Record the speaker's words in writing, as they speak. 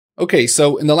Okay,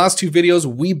 so in the last two videos,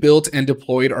 we built and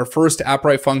deployed our first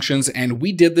Appwrite functions, and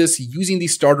we did this using the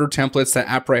starter templates that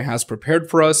Appwrite has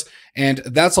prepared for us. And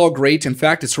that's all great. In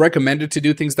fact, it's recommended to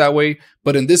do things that way.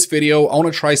 But in this video, I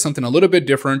want to try something a little bit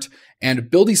different and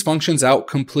build these functions out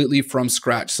completely from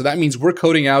scratch. So that means we're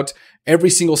coding out every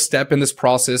single step in this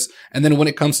process. And then when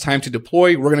it comes time to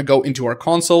deploy, we're going to go into our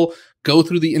console, go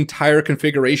through the entire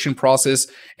configuration process.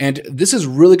 And this is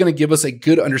really going to give us a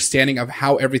good understanding of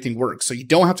how everything works. So you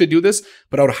don't have to do this,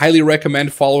 but I would highly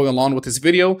recommend following along with this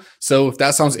video. So if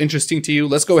that sounds interesting to you,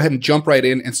 let's go ahead and jump right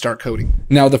in and start coding.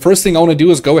 Now, the first thing I want to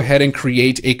do is go ahead and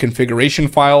create a configuration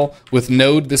file with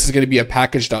Node. This is going to be a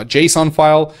package.json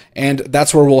file, and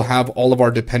that's where we'll have all of our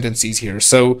dependencies here.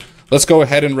 So let's go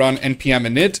ahead and run npm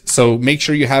init. So make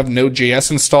sure you have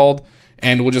Node.js installed.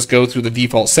 And we'll just go through the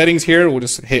default settings here. We'll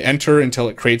just hit enter until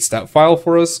it creates that file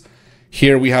for us.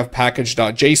 Here we have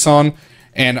package.json,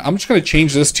 and I'm just going to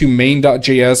change this to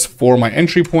main.js for my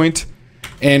entry point.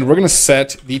 And we're going to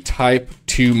set the type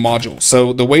to module.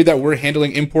 So the way that we're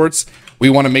handling imports, we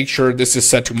want to make sure this is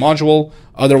set to module.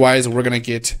 Otherwise, we're going to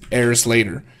get errors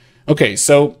later. Okay,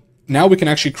 so now we can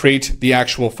actually create the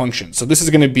actual function. So this is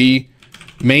going to be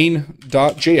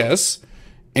main.js.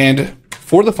 And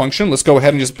for the function, let's go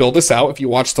ahead and just build this out. If you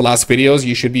watched the last videos,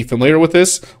 you should be familiar with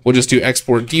this. We'll just do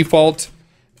export default,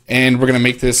 and we're going to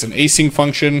make this an async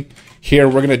function. Here,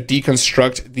 we're going to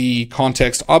deconstruct the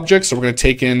context object. So we're going to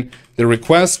take in the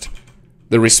request,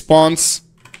 the response,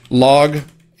 log,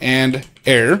 and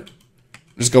error.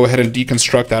 Just go ahead and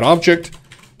deconstruct that object.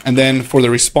 And then for the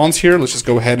response here, let's just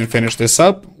go ahead and finish this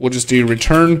up. We'll just do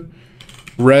return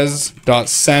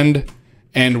res.send,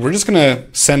 and we're just going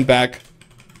to send back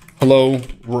hello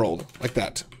world, like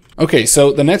that. Okay,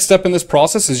 so the next step in this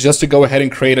process is just to go ahead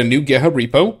and create a new GitHub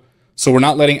repo. So we're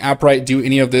not letting Appwrite do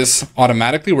any of this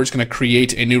automatically. We're just going to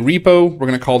create a new repo. We're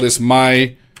going to call this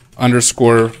my_functions,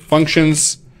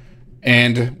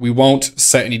 and we won't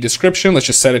set any description. Let's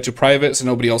just set it to private so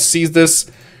nobody else sees this.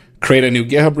 Create a new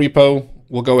GitHub repo.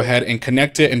 We'll go ahead and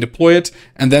connect it and deploy it.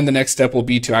 And then the next step will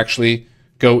be to actually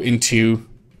go into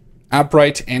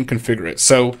Appwrite and configure it.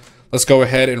 So let's go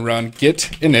ahead and run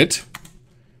git init.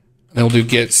 Then we'll do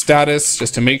git status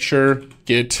just to make sure,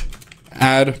 git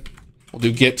add. We'll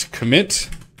do git commit,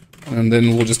 and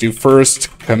then we'll just do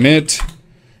first commit.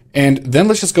 And then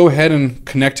let's just go ahead and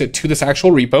connect it to this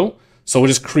actual repo. So we'll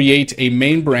just create a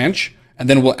main branch, and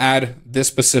then we'll add this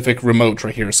specific remote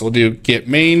right here. So we'll do git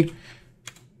main,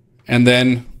 and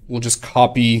then we'll just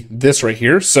copy this right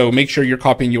here. So make sure you're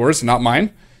copying yours, not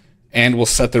mine. And we'll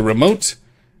set the remote,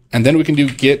 and then we can do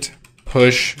git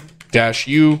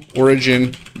push-u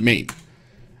origin main.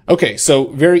 Okay, so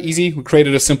very easy. We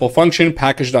created a simple function,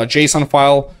 package.json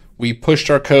file. We pushed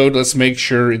our code. Let's make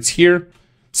sure it's here.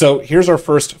 So here's our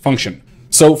first function.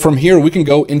 So from here, we can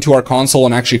go into our console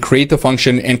and actually create the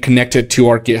function and connect it to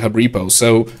our GitHub repo.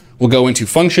 So we'll go into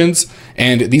functions,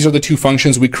 and these are the two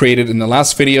functions we created in the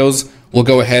last videos. We'll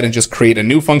go ahead and just create a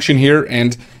new function here.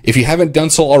 And if you haven't done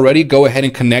so already, go ahead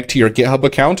and connect to your GitHub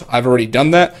account. I've already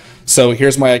done that. So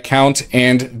here's my account,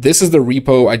 and this is the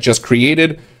repo I just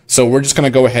created. So we're just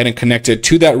going to go ahead and connect it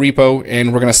to that repo,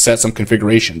 and we're going to set some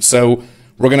configuration. So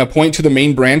we're going to point to the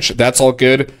main branch. That's all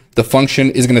good. The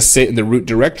function is going to sit in the root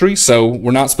directory. So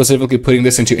we're not specifically putting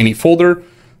this into any folder.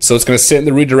 So it's going to sit in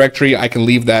the root directory. I can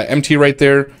leave that empty right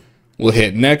there. We'll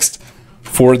hit next.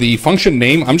 For the function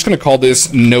name, I'm just going to call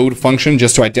this node function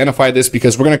just to identify this,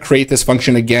 because we're going to create this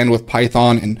function again with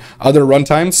Python and other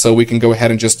runtimes. So we can go ahead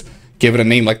and just give it a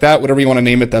name like that. Whatever you want to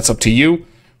name it, that's up to you.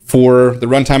 For the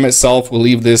runtime itself, we'll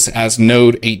leave this as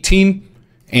node 18.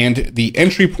 And the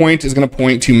entry point is going to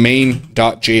point to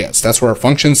main.js. That's where our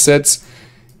function sits.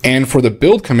 And for the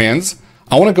build commands,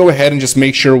 I want to go ahead and just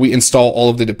make sure we install all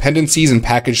of the dependencies in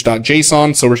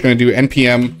package.json. So we're just going to do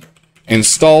npm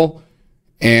install,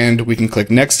 and we can click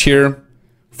next here.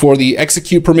 For the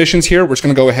execute permissions here, we're just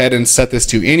going to go ahead and set this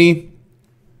to any.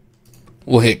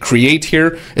 We'll hit create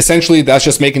here. Essentially, that's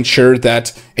just making sure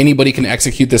that anybody can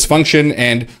execute this function,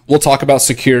 and we'll talk about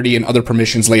security and other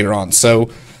permissions later on. So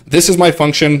this is my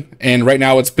function, and right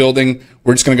now it's building.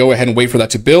 We're just going to go ahead and wait for that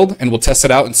to build, and we'll test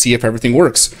it out and see if everything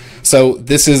works. So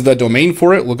this is the domain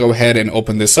for it. We'll go ahead and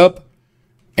open this up,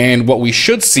 and what we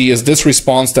should see is this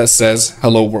response that says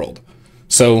hello world.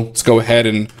 So let's go ahead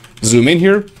and zoom in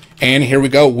here. And here we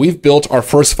go. We've built our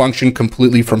first function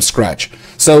completely from scratch.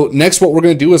 So next, what we're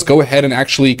going to do is go ahead and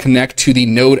actually connect to the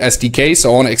Node SDK.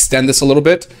 So I want to extend this a little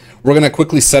bit. we're going to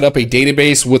quickly set up a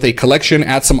database with a collection,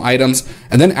 add some items,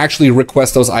 and then actually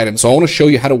request those items. So I want to show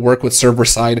you how to work with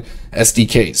server-side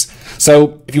SDKs.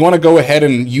 So if you want to go ahead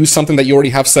and use something that you already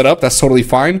have set up, that's totally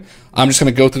fine. I'm just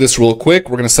going to go through this real quick.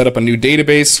 We're going to set up a new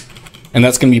database, and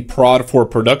that's going to be prod for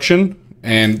production,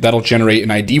 and that'll generate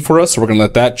an ID for us. So we're going to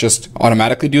let that just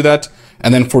automatically do that.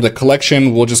 And then for the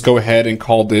collection, we'll just go ahead and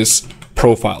call this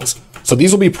profiles. So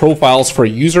these will be profiles for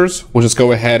users. We'll just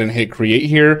go ahead and hit create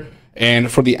here.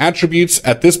 And for the attributes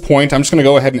at this point, I'm just going to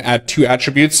go ahead and add 2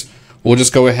 attributes. We'll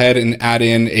just go ahead and add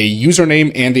in a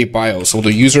username and a bio. So the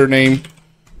username,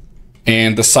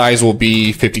 and the size will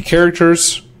be 50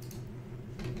 characters.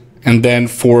 And then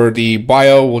for the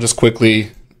bio, we'll just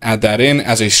quickly add that in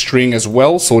as a string as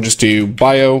well. So we'll just do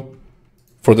bio.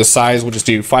 For the size, we'll just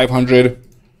do 500.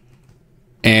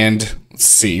 And let's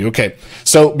see. Okay.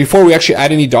 So before we actually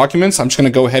add any documents, I'm just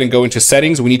going to go ahead and go into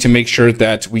settings. We need to make sure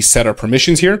that we set our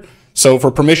permissions here. So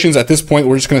for permissions at this point,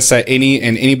 we're just going to set any,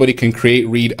 and anybody can create,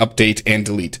 read, update, and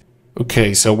delete.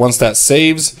 Okay. So once that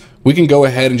saves, we can go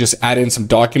ahead and just add in some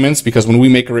documents, because when we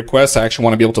make a request, I actually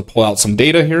want to be able to pull out some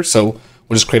data here. So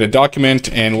we'll just create a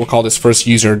document, and we'll call this first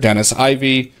user Dennis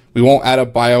Ivy. We won't add a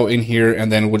bio in here,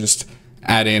 and then we'll just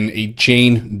add in a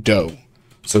Jane Doe.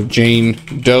 So Jane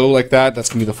Doe, like that. That's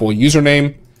going to be the full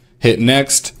username. Hit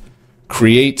next,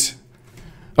 create.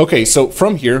 Okay, so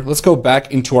from here, let's go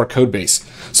back into our code base.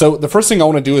 So the first thing I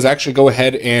want to do is actually go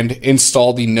ahead and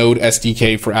install the Node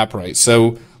SDK for Appwrite.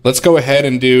 So let's go ahead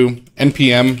and do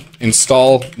npm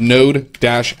install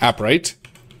node-appwrite.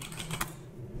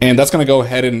 And that's going to go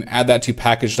ahead and add that to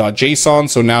package.json.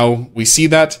 So now we see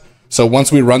that. So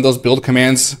once we run those build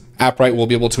commands, Appwrite will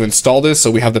be able to install this. So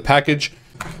we have the package.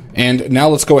 And now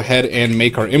let's go ahead and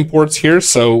make our imports here.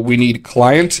 So we need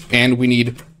client and we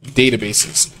need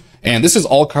databases. And this is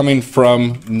all coming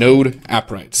from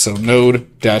node-appwrite. So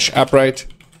node-appwrite.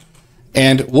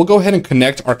 And we'll go ahead and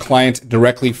connect our client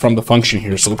directly from the function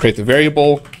here. So we'll create the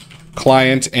variable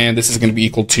client, and this is going to be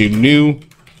equal to new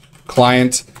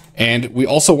client. And we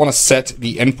also want to set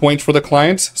the endpoint for the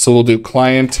client. So we'll do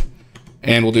client,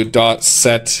 and we'll do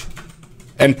 .set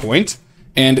endpoint.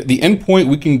 And the endpoint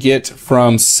we can get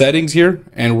from settings here,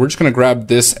 and we're just going to grab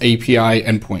this API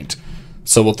endpoint.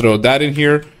 So we'll throw that in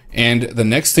here. And the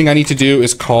next thing I need to do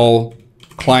is call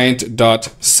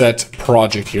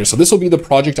client.setProject here. So this will be the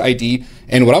project ID.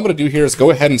 And what I'm going to do here is go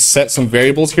ahead and set some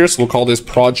variables here. So we'll call this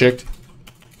project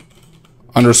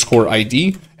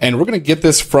 _ID. And we're going to get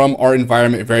this from our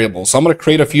environment variable. So I'm going to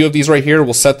create a few of these right here.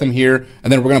 We'll set them here,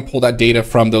 and then we're going to pull that data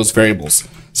from those variables.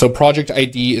 So project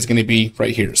ID is going to be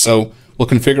right here. So we'll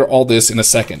configure all this in a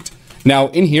second. Now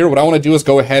in here, what I want to do is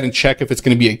go ahead and check if it's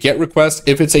going to be a GET request.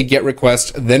 If it's a GET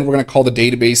request, then we're going to call the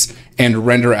database and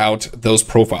render out those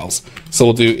profiles. So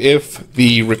we'll do if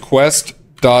the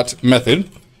request.method,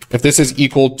 if this is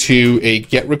equal to a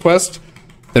GET request,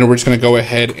 then we're just going to go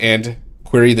ahead and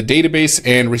query the database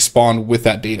and respond with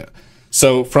that data.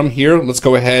 So from here, let's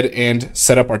go ahead and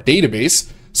set up our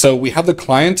database. So we have the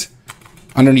client.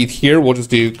 Underneath here, we'll just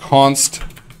do const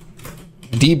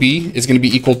db is going to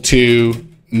be equal to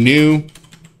new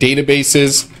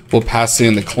databases. We'll pass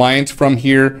in the client from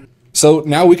here. So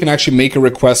now we can actually make a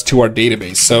request to our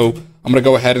database. So I'm going to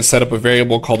go ahead and set up a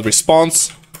variable called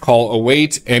response, call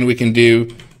await, and we can do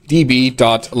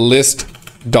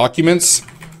db.listDocuments.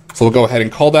 So we'll go ahead and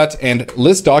call that. And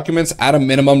list documents at a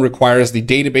minimum requires the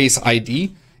database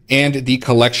ID and the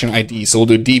collection ID. So we'll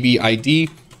do db ID,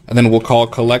 and then we'll call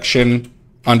collection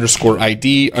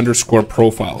 _ID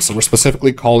 _profile. So we're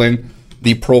specifically calling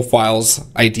the profiles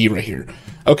ID right here.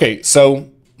 Okay, so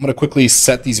I'm going to quickly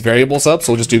set these variables up.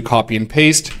 So we'll just do copy and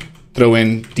paste, throw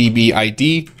in db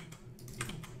ID,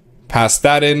 pass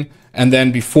that in. And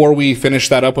then before we finish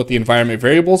that up with the environment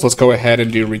variables, let's go ahead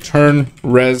and do return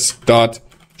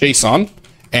res.json.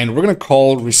 And we're going to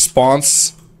call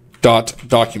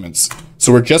response.documents.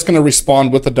 So we're just going to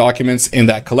respond with the documents in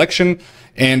that collection.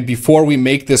 And before we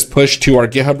make this push to our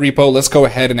GitHub repo, let's go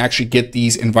ahead and actually get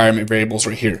these environment variables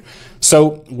right here.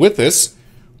 So with this,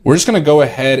 we're just going to go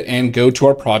ahead and go to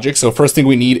our project. So first thing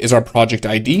we need is our project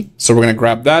ID. So we're going to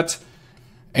grab that.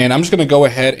 And I'm just going to go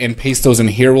ahead and paste those in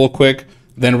here real quick.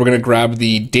 Then we're going to grab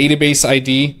the database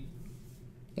ID.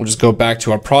 We'll just go back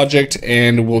to our project,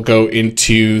 and we'll go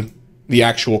into the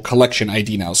actual collection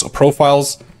ID now. So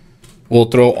profiles, we'll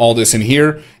throw all this in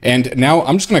here. And now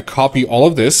I'm just going to copy all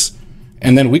of this.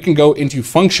 And then we can go into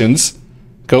functions,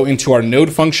 go into our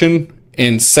node function.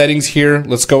 In settings here,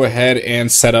 let's go ahead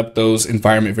and set up those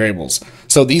environment variables.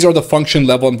 So these are the function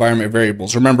level environment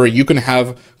variables. Remember, you can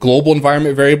have global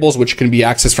environment variables, which can be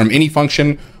accessed from any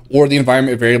function, or the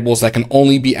environment variables that can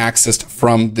only be accessed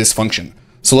from this function.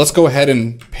 So let's go ahead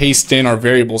and paste in our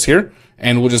variables here,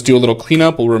 and we'll just do a little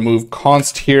cleanup. We'll remove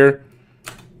const here,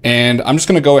 and I'm just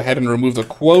going to go ahead and remove the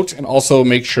quote and also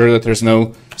make sure that there's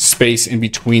no space in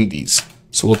between these.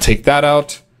 So we'll take that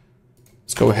out.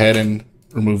 Let's go ahead and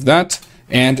remove that.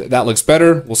 And that looks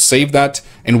better. We'll save that.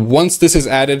 And once this is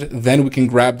added, then we can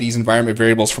grab these environment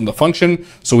variables from the function.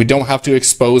 So we don't have to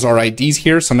expose our IDs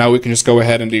here. So now we can just go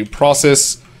ahead and do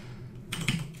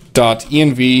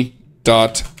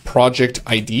process.env.project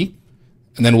ID.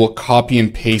 And then we'll copy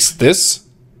and paste this.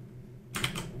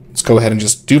 Let's go ahead and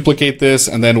just duplicate this,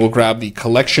 and then we'll grab the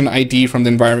collection ID from the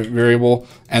environment variable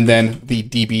and then the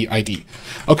DB ID.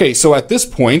 Okay, so at this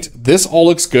point, this all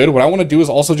looks good. What I want to do is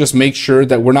also just make sure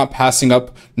that we're not passing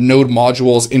up node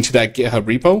modules into that GitHub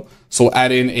repo. So we'll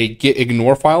add in a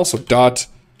gitignore file, so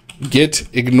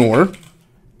 .gitignore.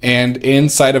 And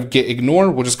inside of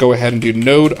gitignore, we'll just go ahead and do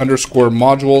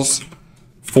node_modules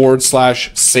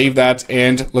 / save that,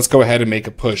 and let's go ahead and make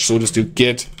a push. So we'll just do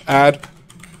git add,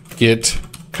 git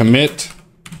commit,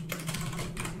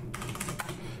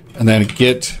 and then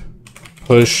git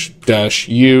push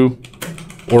 -u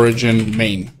origin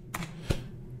main.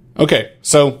 Okay,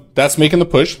 so that's making the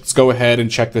push. Let's go ahead and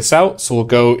check this out. So we'll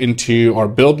go into our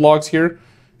build logs here.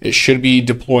 It should be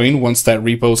deploying once that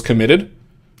repo is committed.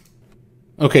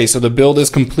 Okay, so the build is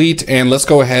complete, and let's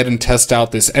go ahead and test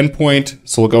out this endpoint.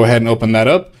 So we'll go ahead and open that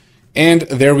up. And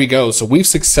there we go. So we've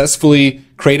successfully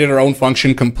created our own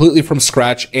function completely from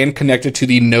scratch and connected to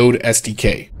the Node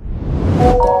SDK.